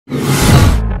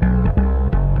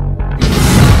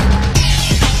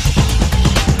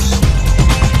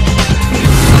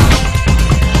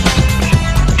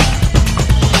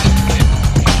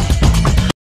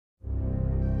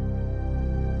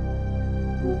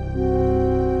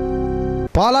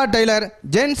Bala Taylor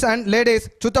gents and ladies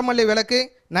Suthamalli விளக்கு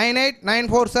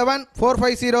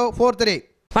 9894745043.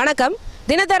 வணக்கம்.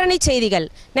 தினதரணி செய்திகள்.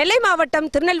 நெல்லை மாவட்டம்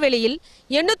திருநெல்வேலியில்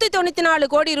 894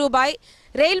 கோடி ரூபாய்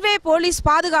ரயில்வே போலீஸ்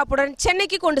பாதுகாப்புடன்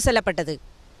சென்னைக்கு கொண்டு செல்லப்பட்டது.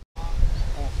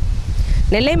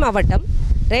 நெல்லை மாவட்டம்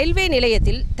ரயில்வே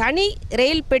நிலையத்தில் தனி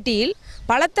ரயில் பெட்டியில்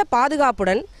பலத்த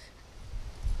பாதுகாப்புடன்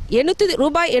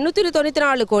ரூபாய்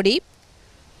 894 கோடி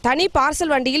தனி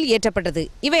பார்சல் வண்டியில் ஏற்றப்பட்டது.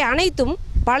 இவை அனைத்தும்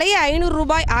பழைய 500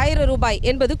 ரூபாய் 1000 ரூபாய்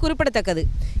என்பது குறிப்பிடத்தக்கது.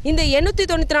 இந்த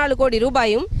 894 கோடி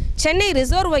ரூபாயும் சென்னை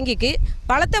ரிசர்வ் வங்கிக்கு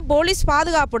பலத்த போலீஸ்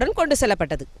பாதுகாப்புடன் கொண்டு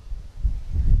செல்லப்பட்டது.